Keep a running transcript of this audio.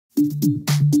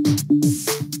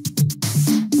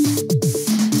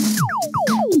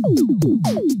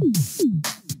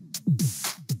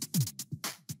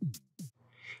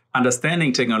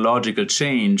Understanding technological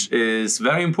change is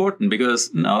very important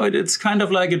because it's kind of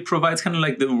like it provides kind of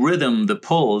like the rhythm, the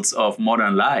pulse of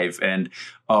modern life and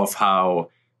of how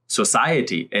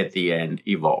society at the end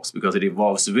evolves, because it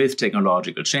evolves with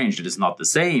technological change. It is not the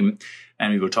same,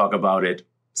 and we will talk about it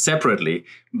separately.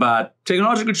 But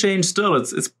technological change still,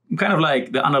 it's kind of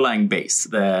like the underlying bass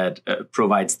that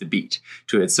provides the beat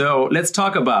to it. So let's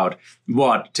talk about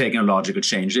what technological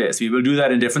change is. We will do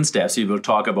that in different steps. We will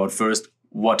talk about first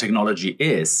what technology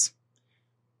is,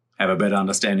 have a better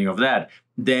understanding of that.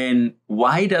 Then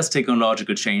why does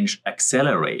technological change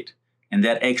accelerate? And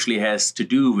that actually has to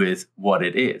do with what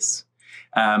it is.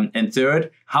 And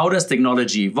third, how does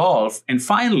technology evolve? And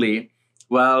finally,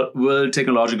 well, will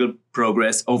technological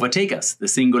progress overtake us? The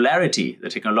singularity, the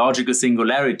technological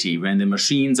singularity, when the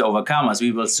machines overcome us,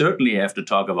 we will certainly have to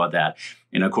talk about that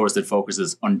in a course that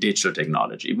focuses on digital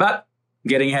technology. But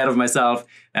getting ahead of myself,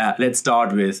 let's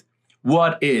start with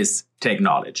what is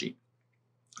technology?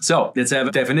 So let's have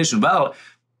a definition. Well,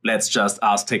 let's just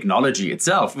ask technology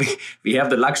itself. We have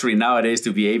the luxury nowadays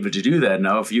to be able to do that.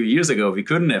 Now, a few years ago, we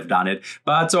couldn't have done it.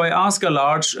 But so I ask a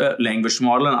large language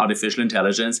model and artificial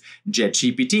intelligence,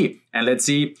 ChatGPT, and let's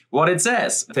see what it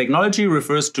says. Technology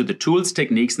refers to the tools,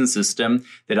 techniques, and systems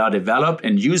that are developed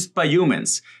and used by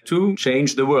humans to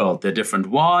change the world. They're different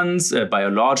ones.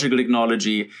 Biological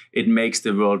technology, it makes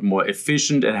the world more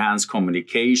efficient, enhance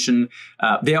communication.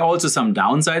 There are also some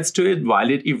downsides to it while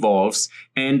it evolves.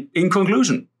 And in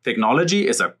conclusion, technology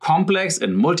is a complex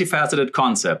and multifaceted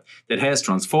concept that has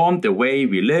transformed the way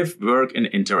we live, work, and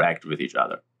interact with each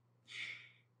other.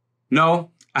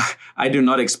 No, I do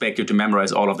not expect you to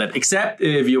memorize all of that, except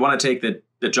if you want to take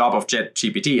the job of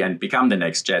ChatGPT and become the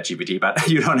next ChatGPT, but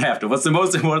you don't have to. What's the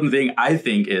most important thing, I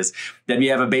think, is that we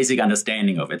have a basic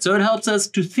understanding of it. So it helps us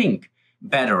to think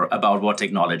better about what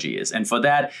technology is. And for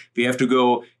that, we have to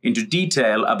go into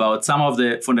detail about some of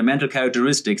the fundamental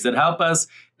characteristics that help us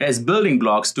as building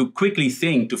blocks to quickly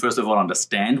think, to first of all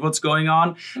understand what's going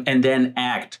on, and then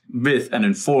act with an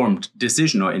informed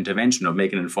decision or intervention, or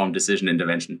make an informed decision,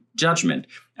 intervention, judgment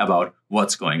about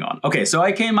what's going on. Okay, so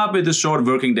I came up with a short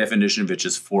working definition, which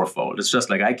is fourfold. It's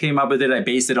just like I came up with it. I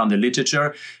based it on the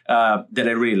literature that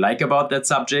I really like about that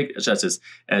subject, such as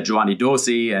Giovanni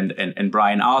Dossi and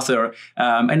Brian Arthur.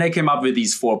 And I came up with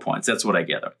these 4 points. That's what I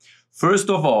gather. First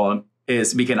of all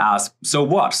is we can ask, so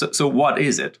what? So what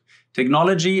is it?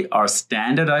 Technology are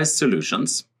standardized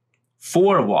solutions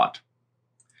for what?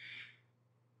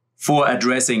 For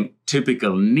addressing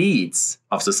typical needs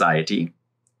of society.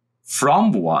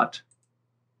 From what?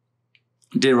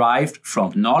 Derived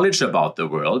from knowledge about the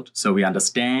world. So we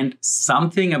understand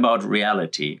something about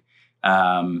reality.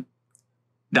 That's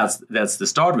the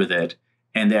start with it.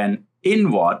 And then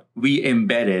in what? We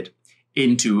embed it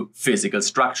into physical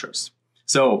structures.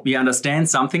 So we understand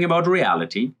something about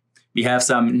reality. We have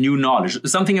some new knowledge,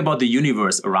 something about the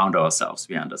universe around ourselves,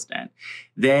 we understand.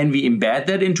 Then we embed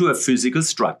that into a physical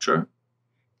structure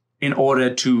in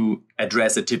order to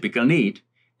address a typical need.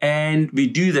 And we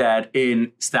do that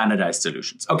in standardized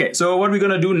solutions. Okay, so what we're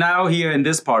going to do now here in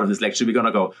this part of this lecture, we're going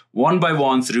to go one by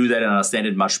one through that and understand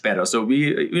it much better. So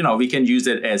we can use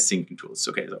it as thinking tools.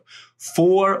 Okay, so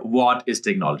for what is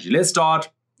technology? Let's start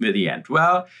with the end.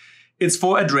 Well, it's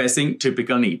for addressing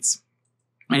typical needs.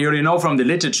 And you already know from the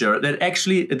literature that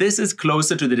actually this is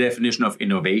closer to the definition of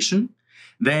innovation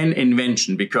than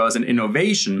invention, because an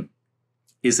innovation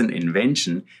is an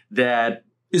invention that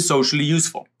is socially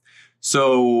useful.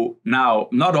 So now,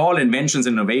 not all inventions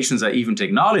and innovations are even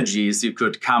technologies. You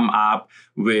could come up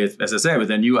with, as I said,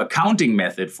 with a new accounting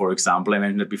method, for example, I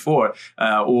mentioned it before,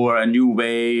 or a new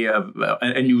way of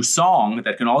a new song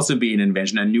that can also be an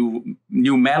invention, a new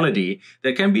melody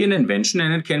that can be an invention,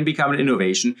 and it can become an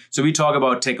innovation. So we talk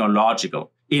about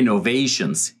technological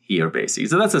innovations here, basically.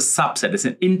 So that's a subset, it's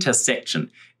an intersection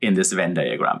in this Venn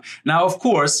diagram. Now, of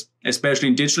course, especially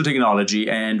in digital technology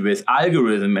and with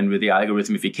algorithm and with the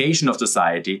algorithmification of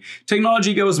society,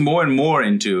 technology goes more and more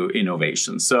into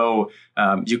innovation. So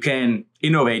you can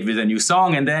innovate with a new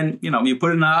song, and then you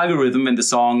put in an algorithm and the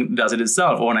song does it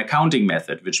itself, or an accounting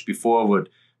method, which before would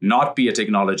not be a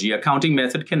technology. Accounting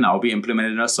method can now be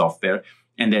implemented in a software,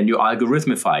 and then you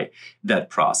algorithmify that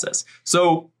process.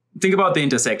 So think about the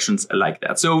intersections like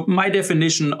that. So my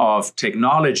definition of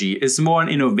technology is more an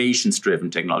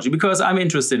innovations-driven technology, because I'm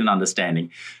interested in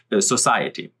understanding the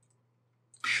society.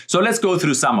 So let's go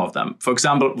through some of them. For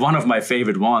example, one of my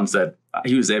favorite ones that I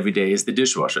use every day is the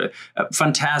dishwasher. A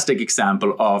fantastic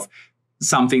example of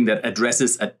something that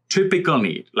addresses a typical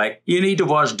need. Like you need to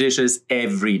wash dishes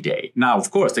every day. Now,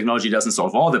 of course, technology doesn't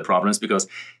solve all the problems because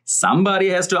somebody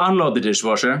has to unload the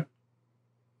dishwasher.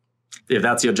 If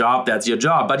that's your job, that's your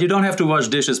job. But you don't have to wash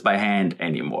dishes by hand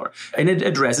anymore. And it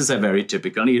addresses a very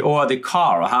typical need. Or the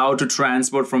car, how to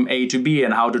transport from A to B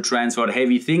and how to transport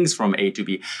heavy things from A to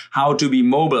B. How to be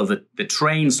mobile. The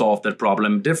train solved that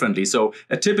problem differently. So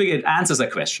it answers a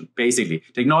question, basically.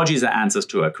 Technology is the answers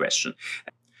to a question.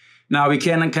 Now we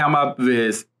can come up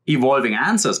with evolving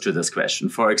answers to this question.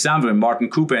 For example, when Martin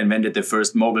Cooper invented the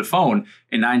first mobile phone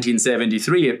in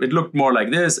 1973, it looked more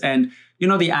like this. And,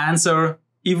 the answer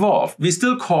evolved. We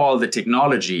still call the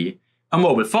technology a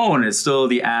mobile phone. It's still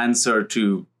the answer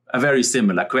to a very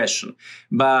similar question.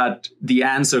 But the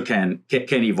answer can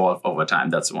evolve over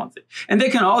time. That's one thing. And there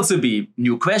can also be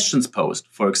new questions posed.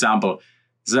 For example,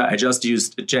 so I just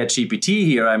used ChatGPT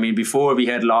here. I mean, before we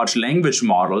had large language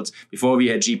models, before we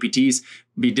had GPTs,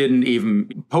 we didn't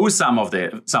even pose some of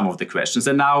the questions.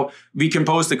 And now we can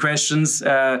pose the questions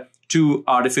to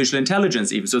artificial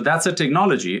intelligence even. So that's a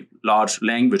technology, large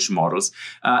language models,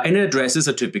 and it addresses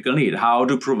a typical need, how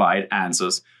to provide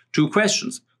answers to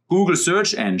questions. Google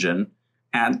search engine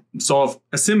and solve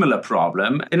a similar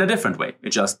problem in a different way.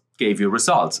 It just gave you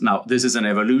results. Now, this is an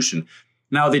evolution.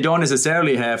 Now, they don't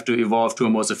necessarily have to evolve to a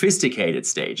more sophisticated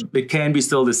stage. It can be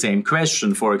still the same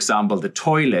question. For example, the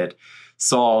toilet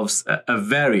solves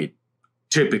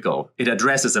it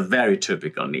addresses a very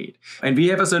typical need. And we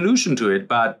have a solution to it,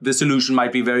 but the solution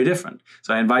might be very different.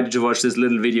 So I invite you to watch this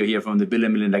little video here from the Bill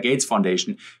and Melinda Gates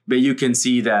Foundation, where you can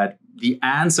see that the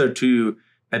answer to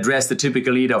address the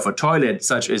typical need of a toilet,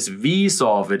 such as we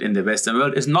solve it in the Western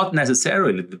world, is not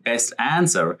necessarily the best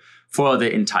answer for the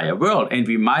entire world. And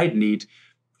we might need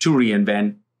to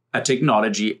reinvent a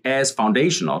technology as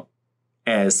foundational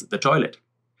as the toilet.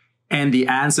 And the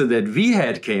answer that we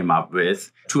had came up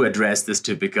with to address this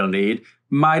typical need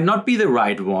might not be the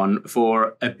right one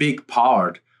for a big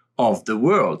part of the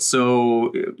world.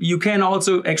 So you can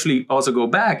also go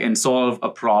back and solve a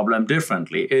problem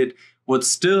differently. It would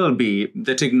still be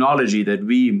the technology that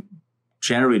we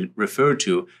generally refer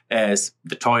to as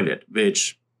the toilet,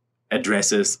 which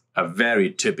addresses a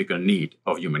very typical need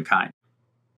of humankind.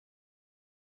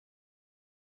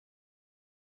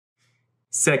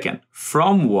 Second,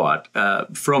 from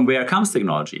where comes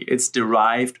technology? It's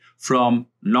derived from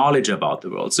knowledge about the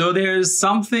world. So there's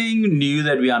something new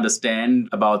that we understand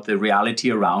about the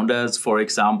reality around us. For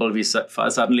example, we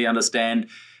suddenly understand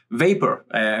vapor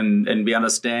and we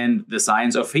understand the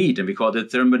science of heat, and we call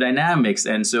it thermodynamics.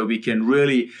 And so we can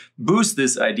really boost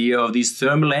this idea of these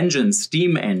thermal engines,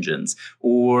 steam engines,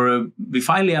 or we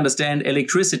finally understand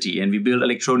electricity and we build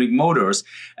electronic motors.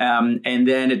 And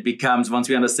then it becomes, once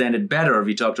we understand it better,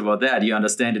 we talked about that, you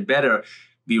understand it better,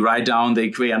 we write down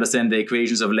understand the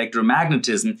equations of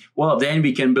electromagnetism, well, then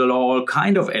we can build all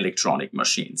kind of electronic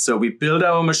machines. So we build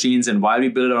our machines, and while we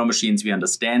build our machines, we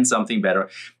understand something better,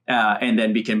 and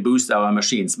then we can boost our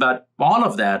machines. But all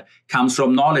of that comes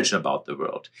from knowledge about the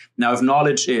world. Now, if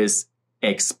knowledge is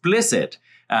explicit,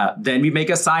 then we make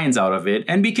a science out of it,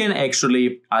 and we can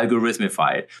actually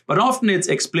algorithmify it. But often it's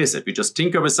explicit. We just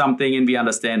tinker with something and we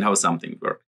understand how something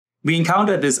works. We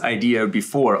encountered this idea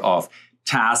before of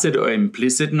tacit or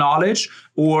implicit knowledge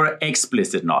or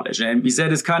explicit knowledge. And we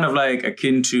said it's kind of like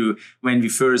akin to when we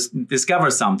first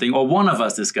discover something, or one of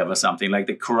us discovers something, like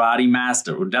the karate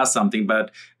master who does something,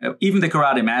 but even the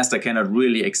karate master cannot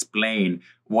really explain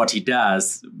what he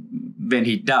does when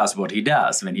he does what he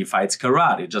does. When he fights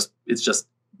karate, it's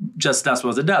just does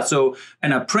what it does. So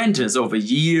an apprentice over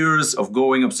years of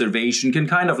going observation can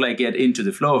kind of like get into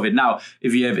the flow of it. Now,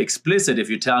 if you have explicit, if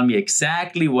you tell me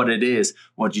exactly what it is,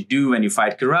 what you do when you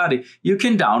fight karate, you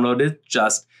can download it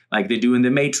just like they do in the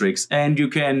Matrix, and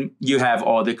you have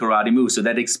all the karate moves. So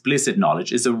that explicit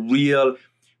knowledge is a real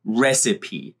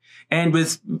recipe. And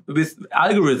with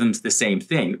algorithms, the same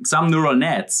thing. Some neural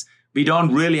nets, we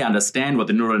don't really understand what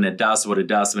the neural net does, what it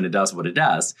does, when it does what it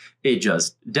does. It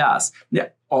just does. Yeah,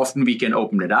 often we can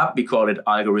open it up. We call it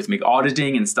algorithmic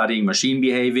auditing and studying machine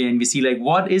behavior. And we see like,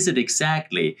 what is it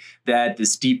exactly that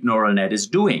this deep neural net is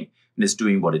doing? And it's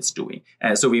doing what it's doing.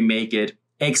 So we make it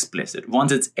explicit.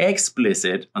 Once it's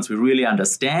explicit, once we really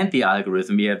understand the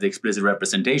algorithm, we have the explicit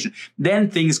representation, then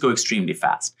things go extremely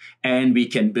fast. And we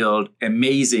can build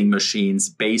amazing machines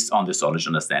based on this knowledge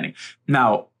understanding.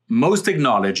 Now, most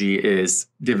technology is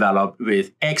developed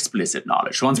with explicit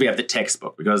knowledge once we have the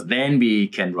textbook, because then we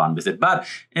can run with it. But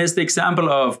as the example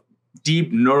of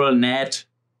deep neural net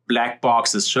black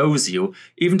boxes shows you,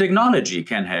 even technology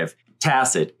can have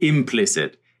tacit,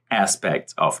 implicit,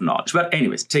 aspects of knowledge. But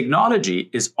anyways, technology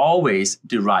is always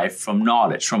derived from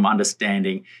knowledge, from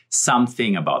understanding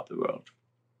something about the world.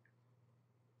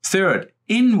 Third,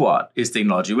 in what is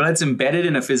technology? Well, it's embedded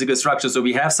in a physical structure. So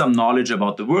we have some knowledge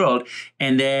about the world,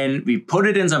 and then we put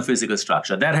it in some physical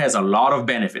structure. That has a lot of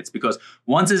benefits because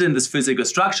once it's in this physical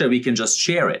structure, we can just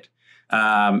share it.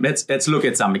 Let's look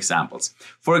at some examples.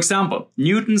 For example,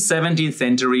 Newton's 17th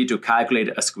century to calculate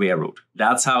a square root.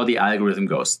 That's how the algorithm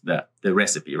goes, the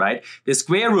recipe, right? The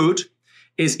square root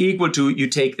is equal to, you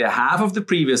take the half of the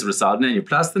previous result and then you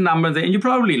plus the number there. And you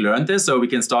probably learned this, so we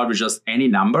can start with just any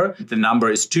number. The number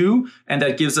is 2, and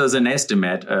that gives us an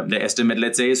estimate. The estimate,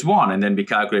 let's say, is 1. And then we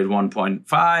calculate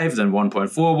 1.5, then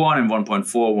 1.41, and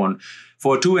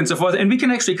 1.4142, and so forth. And we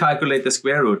can actually calculate the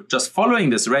square root just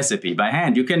following this recipe by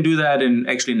hand. You can do that in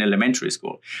elementary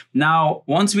school. Now,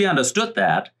 once we understood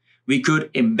that, we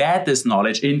could embed this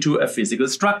knowledge into a physical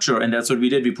structure. And that's what we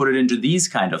did. We put it into these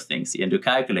kind of things, into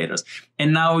calculators.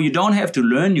 And now you don't have to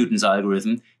learn Newton's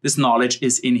algorithm. This knowledge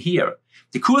is in here.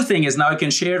 The cool thing is now I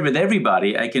can share it with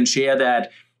everybody. I can share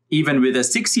that even with a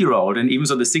 6-year-old. And even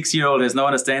so the 6-year-old has no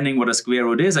understanding what a square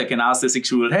root is, I can ask the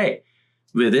 6-year-old, hey,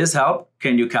 with this help,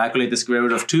 can you calculate the square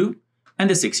root of 2? And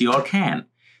the 6-year-old can.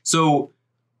 So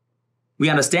we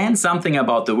understand something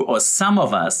about the world, or some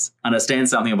of us understand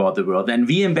something about the world, then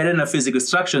we embed it in a physical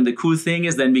structure. And the cool thing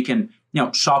is then we can,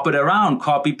 shop it around,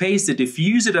 copy, paste it,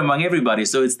 diffuse it among everybody.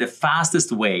 So it's the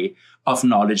fastest way of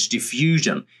knowledge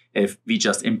diffusion if we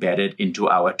just embed it into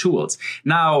our tools.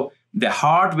 Now, the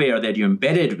hardware that you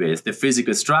embed it with, the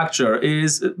physical structure,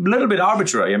 is a little bit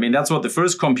arbitrary. I mean, that's what the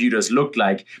first computers looked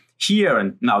like here,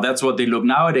 and now that's what they look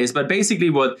nowadays. But basically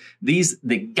what the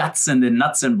guts and the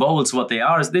nuts and bolts, what they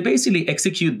are, is they basically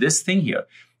execute this thing here.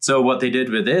 So what they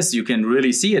did with this, you can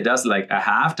really see it does like a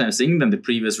half times thing than the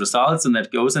previous results, and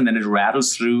that goes and then it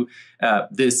rattles through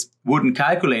this wooden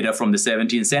calculator from the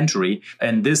 17th century.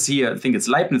 And this here, I think it's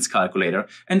Leibniz calculator,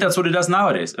 and that's what it does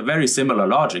nowadays. A very similar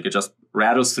logic. It just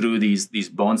rattles through these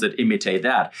bones that imitate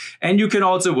that. And you can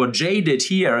also, what Jay did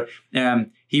here,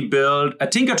 he built a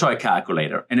Tinker Toy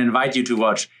calculator, and invite you to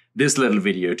watch this little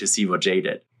video to see what Jay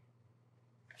did.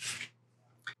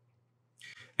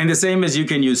 And the same as you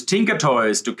can use Tinker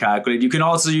Toys to calculate, you can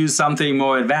also use something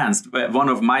more advanced. One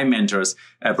of my mentors,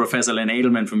 Professor Len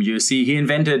Edelman from UC, he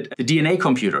invented the DNA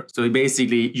computer. So he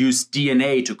basically used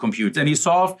DNA to compute. And he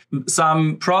solved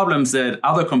some problems that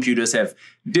other computers have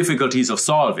difficulties of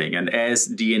solving. And as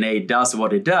DNA does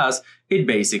what it does, it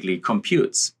basically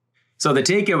computes. So the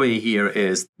takeaway here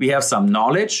is we have some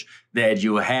knowledge that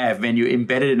you have when you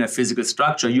embed it in a physical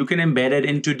structure. You can embed it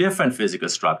into different physical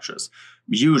structures.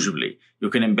 Usually, you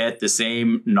can embed the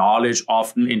same knowledge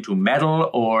often into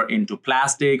metal or into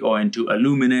plastic or into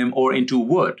aluminum or into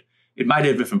wood. It might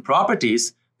have different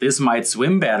properties. This might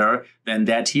swim better than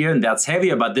that here, and that's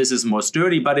heavier, but this is more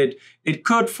sturdy. But it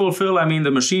could fulfill,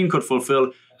 the machine could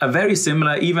fulfill a very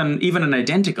similar, even an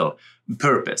identical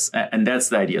purpose. And that's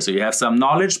the idea. So you have some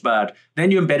knowledge, but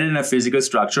then you embed it in a physical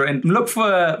structure and look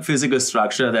for a physical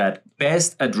structure that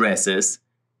best addresses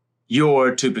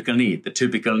your typical need, the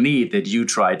typical need that you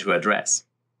try to address.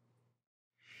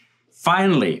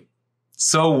 Finally,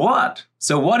 so what?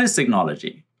 So what is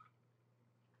technology?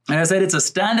 And I said it's a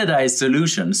standardized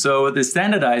solution. So the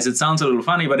standardized, it sounds a little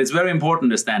funny, but it's very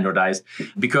important to standardize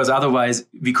because otherwise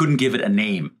we couldn't give it a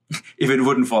name if it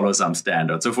wouldn't follow some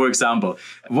standard. So for example,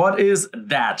 what is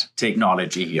that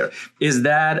technology here? Is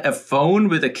that a phone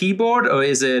with a keyboard, or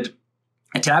is it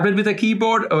a tablet with a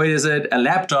keyboard, or is it a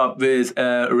laptop with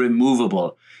a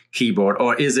removable keyboard,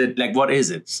 or is it what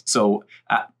is it? So,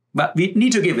 but we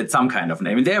need to give it some kind of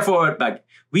name. And therefore,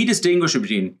 we distinguish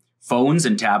between phones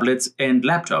and tablets and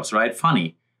laptops, right?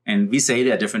 Funny. And we say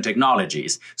they're different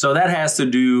technologies. So that has to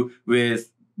do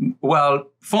with,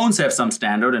 phones have some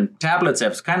standard and tablets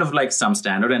have kind of some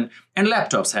standard and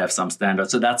laptops have some standard.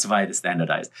 So that's why the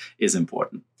standardized is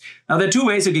important. Now, there are two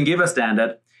ways you can give a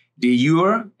standard: de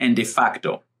jure and de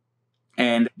facto.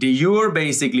 And de jure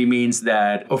basically means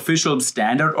that official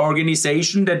standard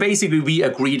organization that basically we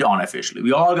agreed on officially.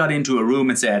 We all got into a room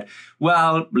and said,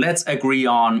 well, let's agree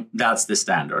on that's the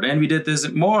standard. And we did this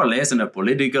more or less in a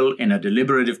political, in a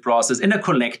deliberative process, in a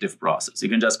collective process. You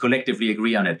can just collectively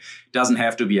agree on it. It doesn't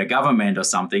have to be a government or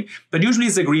something, but usually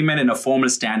it's agreement in a formal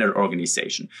standard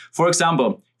organization. For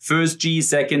example, first G,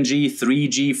 second G,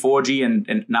 3G, 4G,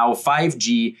 and now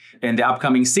 5G, and the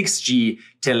upcoming 6G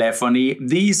telephony.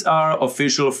 These are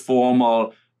official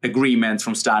formal agreements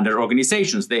from standard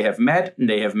organizations. They have met, and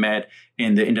they have met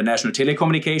in the International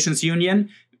Telecommunications Union,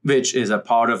 which is a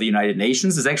part of the United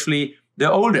Nations. It's actually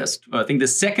the oldest, I think the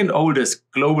second oldest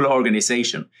global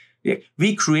organization.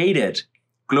 We created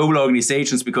global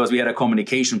organizations because we had a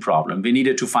communication problem. We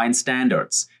needed to find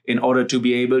standards in order to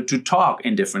be able to talk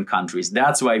in different countries.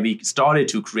 That's why we started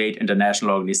to create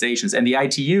international organizations. And the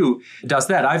ITU does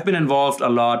that. I've been involved a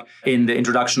lot in the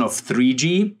introduction of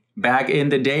 3G back in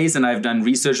the days, and I've done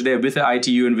research there with the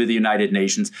ITU and with the United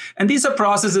Nations. And these are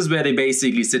processes where they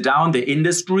basically sit down, the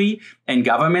industry and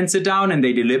government sit down and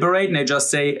they deliberate and they just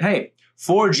say, hey,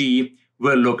 4G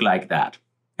will look like that.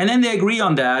 And then they agree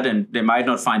on that, and they might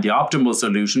not find the optimal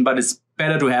solution, but it's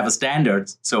better to have a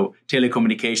standard so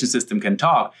telecommunication system can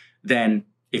talk than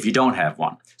if you don't have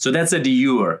one. So that's a de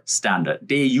jure standard,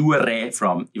 de jure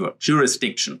from your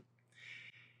jurisdiction.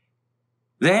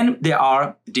 Then there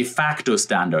are de facto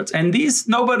standards, and these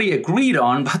nobody agreed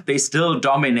on, but they still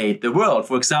dominate the world.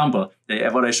 For example,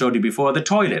 what I showed you before, the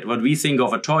toilet. What we think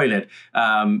of a toilet,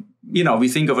 we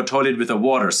think of a toilet with a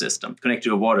water system, connected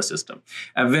to a water system.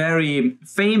 A very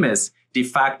famous de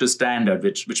facto standard,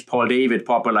 which Paul David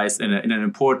popularized in an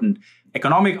important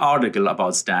economic article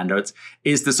about standards,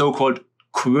 is the so-called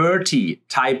QWERTY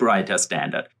typewriter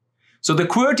standard. So the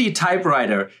QWERTY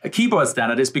typewriter, a keyboard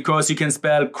standard, is because you can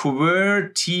spell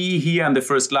QWERTY here on the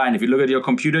first line. If you look at your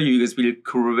computer, you can spell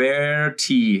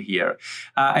QWERTY here.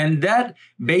 And that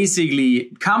basically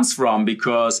comes from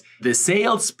because the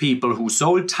salespeople who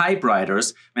sold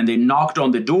typewriters, when they knocked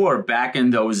on the door back in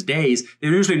those days, they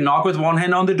usually knock with one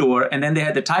hand on the door and then they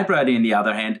had the typewriter in the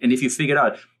other hand. And if you figure it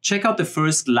out, check out the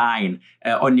first line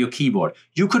on your keyboard.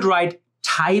 You could write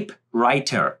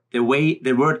typewriter, the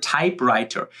word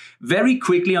typewriter, very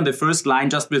quickly on the first line,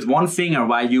 just with one finger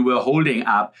while you were holding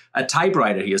up a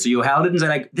typewriter here. So you held it and said,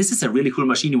 like, this is a really cool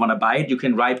machine. You want to buy it? You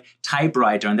can write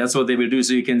typewriter. And that's what they will do.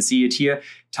 So you can see it here,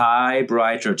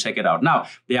 typewriter. Check it out. Now,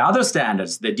 there are other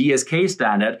standards, the DSK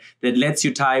standard that lets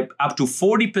you type up to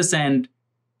 40%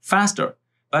 faster.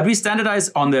 But we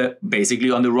standardized basically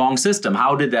on the wrong system.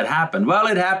 How did that happen? Well,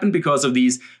 it happened because of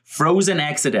these frozen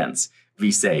accidents,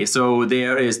 we say. So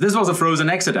this was a frozen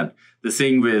accident, the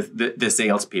thing with the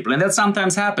salespeople. And that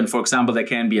sometimes happens. For example, there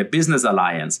can be a business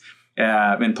alliance.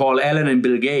 When Paul Allen and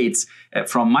Bill Gates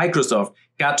from Microsoft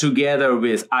got together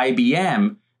with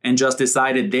IBM and just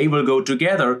decided they will go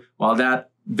together, well, that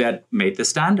made the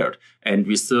standard. And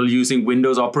we're still using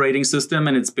Windows operating system,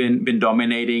 and it's been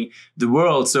dominating the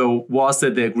world. So was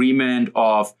it the agreement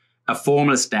of a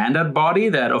formal standard body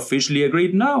that officially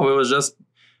agreed? No, it was just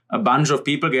a bunch of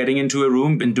people getting into a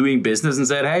room and doing business and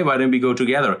said, hey, why don't we go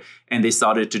together? And they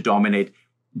started to dominate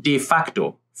de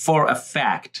facto, for a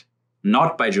fact,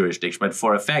 not by jurisdiction, but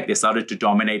for a fact, they started to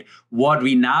dominate what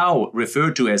we now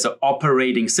refer to as an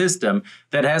operating system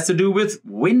that has to do with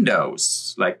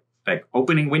Windows, like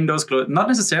opening Windows, not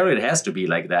necessarily it has to be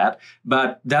like that,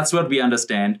 but that's what we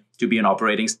understand to be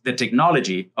the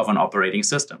technology of an operating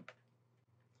system.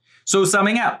 So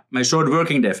summing up, my short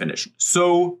working definition.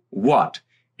 So what?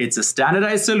 It's a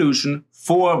standardized solution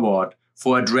for what?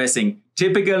 For addressing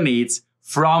typical needs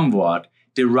from what?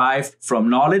 Derived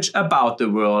from knowledge about the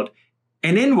world,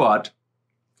 and in what?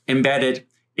 Embedded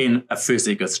in a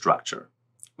physical structure.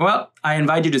 Well, I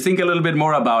invite you to think a little bit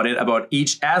more about it, about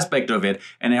each aspect of it,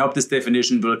 and I hope this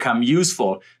definition will come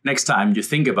useful next time you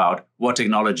think about what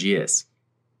technology is.